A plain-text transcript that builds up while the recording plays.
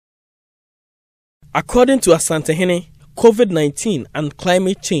According to Asantehene, Covid-19 and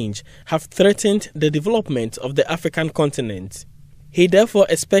climate change have threatened the development of the African continent. He therefore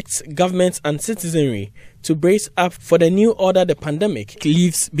expects governments and citizenry to brace up for the new order the pandemic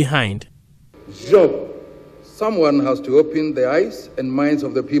leaves behind. Someone has to open the eyes and minds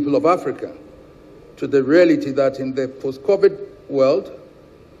of the people of Africa to the reality that in the post-COVID world,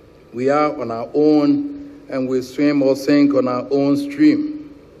 we are on our own and we swim or sink on our own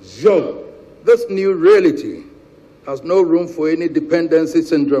stream. This new reality has no room for any dependency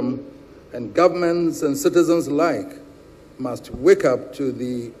syndrome, and governments and citizens alike must wake up to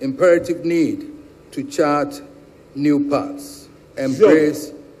the imperative need to chart new paths,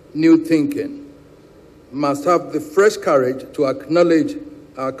 embrace new thinking, must have the fresh courage to acknowledge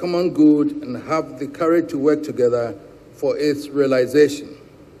our common good and have the courage to work together for its realization.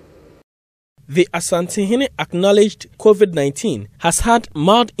 The Asantehene acknowledged COVID-19 has had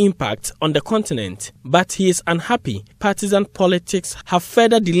mild impact on the continent, but he is unhappy partisan politics have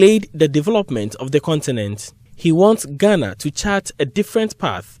further delayed the development of the continent. He wants Ghana to chart a different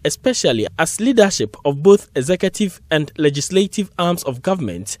path, especially as leadership of both executive and legislative arms of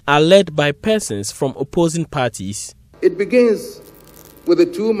government are led by persons from opposing parties. It begins with the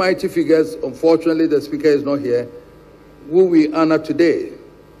two mighty figures, unfortunately the speaker is not here, who we honor today.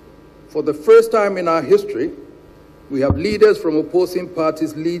 For the first time in our history, we have leaders from opposing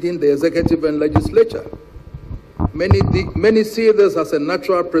parties leading the executive and legislature. Many see this as a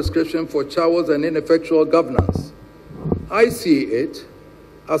natural prescription for chaos and ineffectual governance. I see it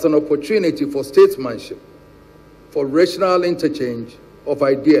as an opportunity for statesmanship, for rational interchange of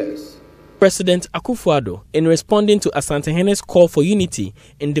ideas. President Otumfuo, in responding to Asantehene's call for unity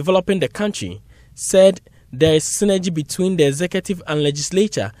in developing the country, said there is synergy between the executive and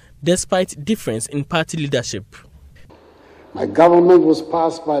legislature despite difference in party leadership. My government was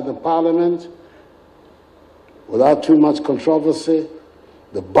passed by the parliament without too much controversy.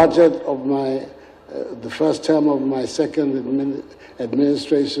 The budget of the first term of my second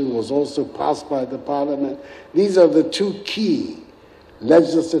administration was also passed by the parliament. These are the two key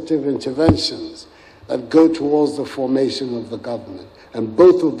legislative interventions that go towards the formation of the government. And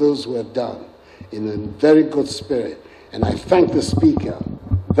both of those were done in a very good spirit. And I thank the Speaker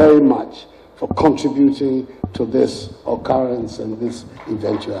very much for contributing to this occurrence and this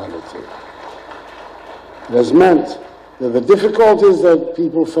eventuality. It has meant that the difficulties that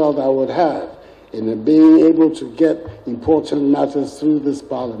people felt I would have in being able to get important matters through this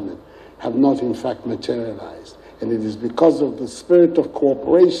Parliament have not in fact materialized. And it is because of the spirit of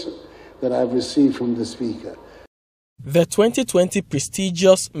cooperation that I've received from the Speaker. The 2020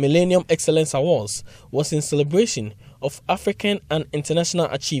 prestigious Millennium Excellence Awards was in celebration of African and international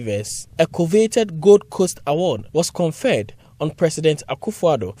achievers. A coveted Gold Coast Award was conferred on President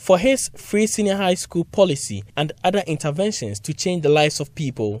Otumfuo for his free senior high school policy and other interventions to change the lives of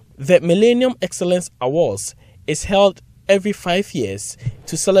people. The Millennium Excellence Awards is held every 5 years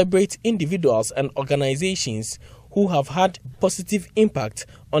to celebrate individuals and organizations who have had positive impact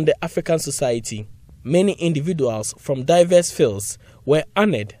on the African society. Many individuals from diverse fields were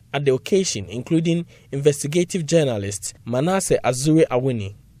honored at the occasion, including investigative journalist Manasseh Azure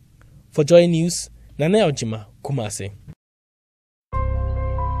Awuni. For Joy News, Nana Ojima, Kumasi.